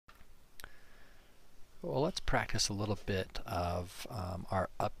Well, let's practice a little bit of our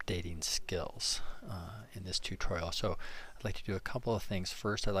updating skills in this tutorial. So I'd like to do a couple of things.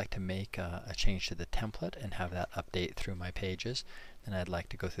 First, I'd like to make a change to the template and have that update through my pages. Then I'd like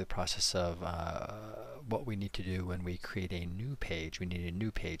to go through the process of what we need to do when we create a new page. We need a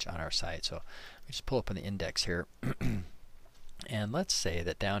new page on our site. So let me just pull up in the index here. And let's say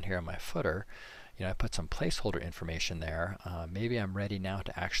that down here in my footer, I put some placeholder information there. Maybe I'm ready now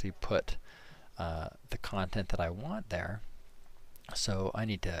to actually put the content that I want there. So I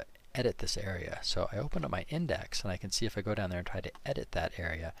need to edit this area. So I open up my index and I can see if I go down there and try to edit that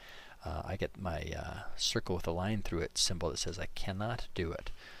area, I get my circle with a line through it symbol that says I cannot do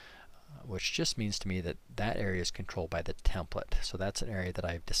it, which just means to me that that area is controlled by the template. So that's an area that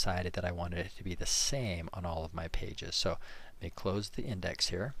I've decided that I wanted it to be the same on all of my pages. So let me close the index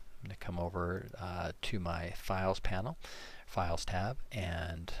here. I'm going to come over to my Files panel, Files tab,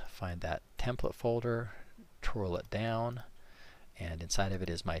 and find that template folder, twirl it down, and inside of it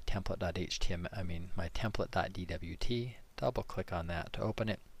is my template.html, my template.dwt. Double click on that to open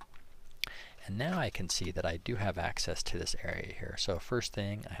it. And now I can see that I do have access to this area here. So first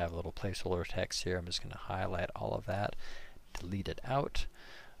thing, I have a little placeholder text here. I'm just going to highlight all of that, delete it out,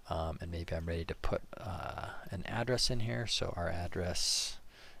 and maybe I'm ready to put an address in here. So our address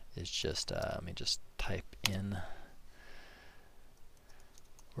is just, let me just type in,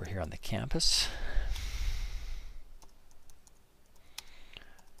 we're here on the campus.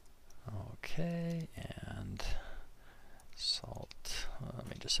 Okay, and salt, let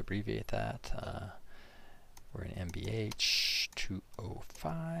me just abbreviate that. We're in MBH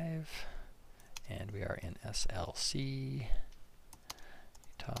 205, and we are in SLC,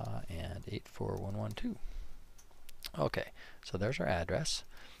 Utah, and 84112. Okay, so there's our address.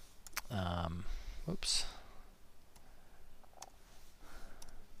 Oops.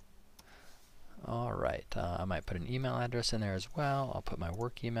 All right, I might put an email address in there as well. I'll put my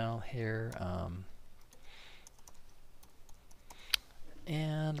work email here.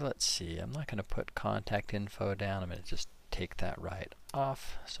 And let's see, I'm not going to put contact info down. I'm going to just take that right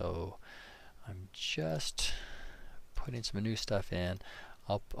off. So I'm just putting some new stuff in.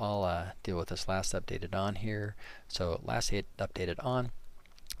 I'll deal with this last updated on here. So last updated on,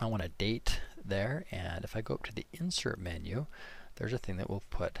 I want a date there, and if I go up to the insert menu, there's a thing that will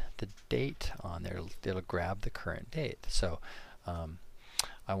put the date on there. It'll grab the current date. So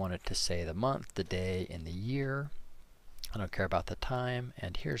I want it to say the month, the day, and the year. I don't care about the time.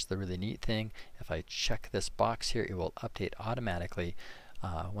 And here's the really neat thing. If I check this box here, it will update automatically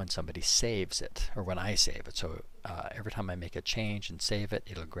when somebody saves it, or when I save it. So every time I make a change and save it,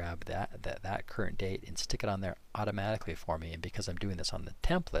 it'll grab that current date and stick it on there automatically for me. And because I'm doing this on the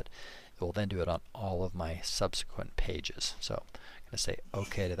template, it will then do it on all of my subsequent pages. So I'm going to say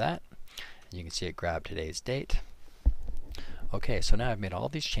OK to that. And you can see it grabbed today's date. Okay, so now I've made all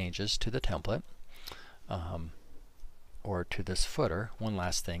these changes to the template. Or to this footer. One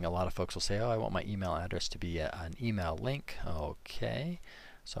last thing, a lot of folks will say, oh, I want my email address to be an email link. Okay,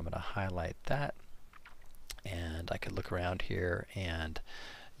 so I'm going to highlight that, and I could look around here, and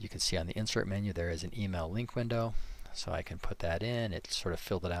you can see on the insert menu there is an email link window. So I can put that in. It sort of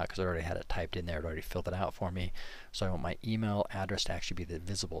filled it out because I already had it typed in there. It already filled it out for me. So I want my email address to actually be the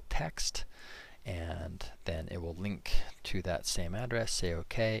visible text, and then it will link to that same address. Say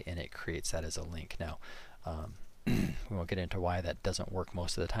OK, and it creates that as a link. Now, we won't get into why that doesn't work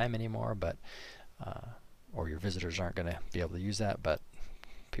most of the time anymore, but or your visitors aren't going to be able to use that, but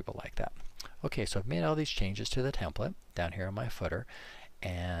people like that. Okay, so I've made all these changes to the template down here on my footer,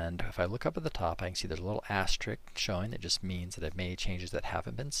 and if I look up at the top, I can see there's a little asterisk showing that just means that I've made changes that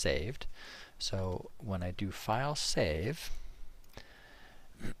haven't been saved. So when I do File Save,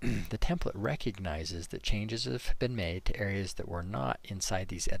 the template recognizes that changes have been made to areas that were not inside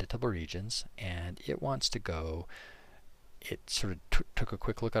these editable regions, and it wants to go. It sort of took a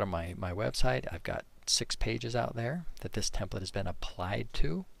quick look at my website. I've got 6 pages out there that this template has been applied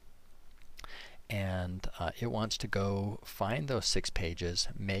to, and it wants to go find those 6 pages,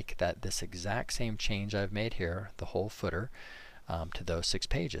 make this exact same change I've made here, the whole footer, to those 6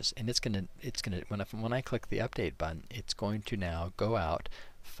 pages, and it's gonna when I click the update button, it's going to now go out,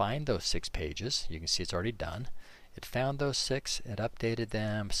 find those 6 pages. You can see it's already done. It found those 6, it updated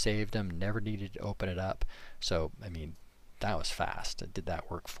them, saved them, never needed to open it up. So I mean, that was fast. It did that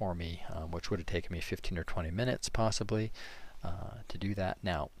work for me, which would have taken me 15 or 20 minutes possibly to do that.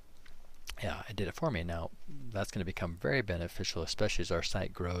 Now, yeah, it did it for me. Now that's going to become very beneficial, especially as our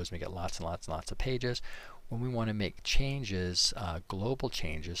site grows and we get lots and lots and lots of pages. When we want to make changes, global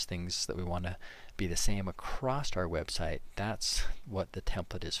changes, things that we want to be the same across our website, that's what the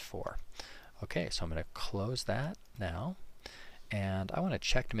template is for. Okay, so I'm going to close that now. And I want to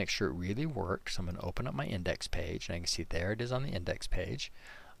check to make sure it really worked. So I'm going to open up my index page, and I can see there it is on the index page.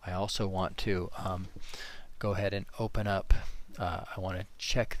 I also want to go ahead and open up, I want to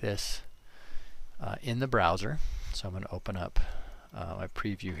check this in the browser. So I'm going to open up my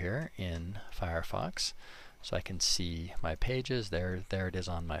preview here in Firefox so I can see my pages. There it is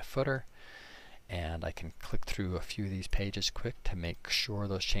on my footer. And I can click through a few of these pages quick to make sure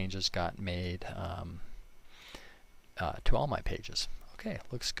those changes got made to all my pages. Okay,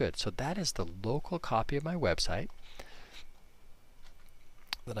 looks good. So that is the local copy of my website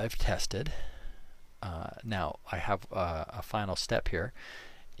that I've tested. Now I have a final step here,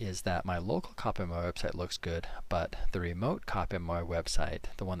 is that my local copy of my website looks good, but the remote copy of my website,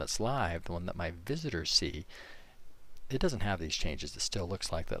 the one that's live, the one that my visitors see, it doesn't have these changes. It still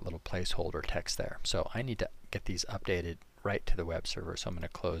looks like that little placeholder text there. So I need to get these updated right to the web server. So I'm going to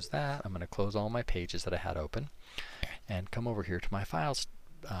close that. I'm going to close all my pages that I had open and come over here to my Files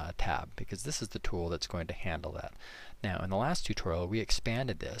tab, because this is the tool that's going to handle that. Now in the last tutorial we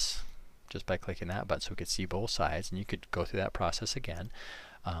expanded this just by clicking that button so we could see both sides, and you could go through that process again.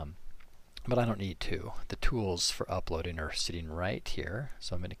 But I don't need to. The tools for uploading are sitting right here.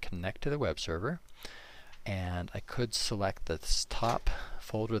 So I'm going to connect to the web server, and I could select this top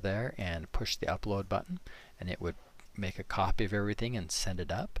folder there and push the upload button, and it would make a copy of everything and send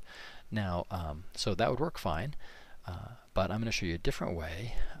it up. Now, so that would work fine, but I'm going to show you a different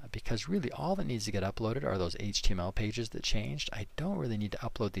way, because really all that needs to get uploaded are those HTML pages that changed. I don't really need to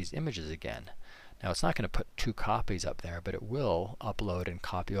upload these images again. Now it's not going to put 2 copies up there, but it will upload and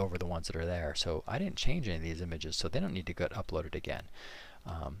copy over the ones that are there. So I didn't change any of these images, so they don't need to get uploaded again.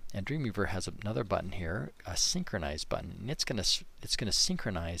 And Dreamweaver has another button here, a synchronize button, and it's going to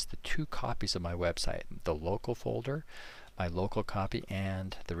synchronize the 2 copies of my website, the local folder, my local copy,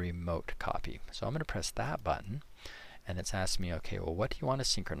 and the remote copy. So I'm going to press that button, and it's asking me, okay, well, what do you want to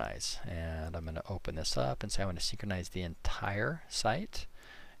synchronize? And I'm going to open this up and say I want to synchronize the entire site,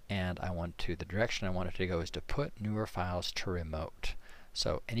 and the direction I want it to go is to put newer files to remote.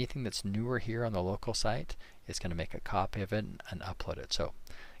 So anything that's newer here on the local site, it's going to make a copy of it and upload it. So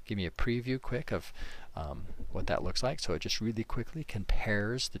give me a preview quick of what that looks like. So it just really quickly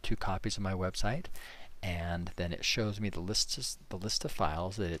compares the 2 copies of my website, and then it shows me the list of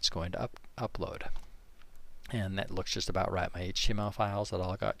files that it's going to upload. And that looks just about right. My HTML files that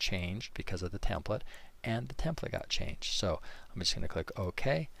all got changed because of the template, and the template got changed. So I'm just going to click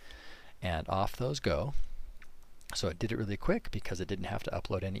OK, and off those go. So it did it really quick because it didn't have to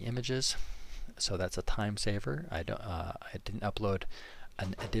upload any images. So that's a time saver. I didn't upload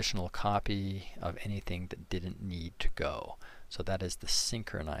an additional copy of anything that didn't need to go. So that is the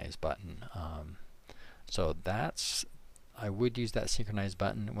synchronize button. So I would use that synchronize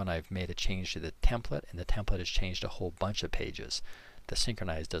button when I've made a change to the template, and the template has changed a whole bunch of pages. The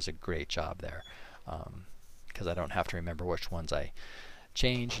synchronize does a great job there, because I don't have to remember which ones I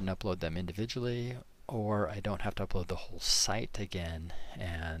change and upload them individually, or I don't have to upload the whole site again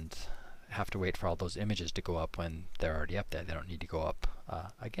and have to wait for all those images to go up when they're already up there. They don't need to go up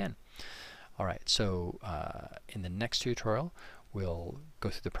again. Alright, so in the next tutorial we'll go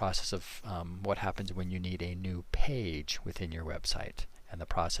through the process of what happens when you need a new page within your website, and the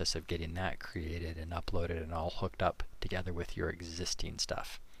process of getting that created and uploaded and all hooked up together with your existing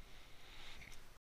stuff.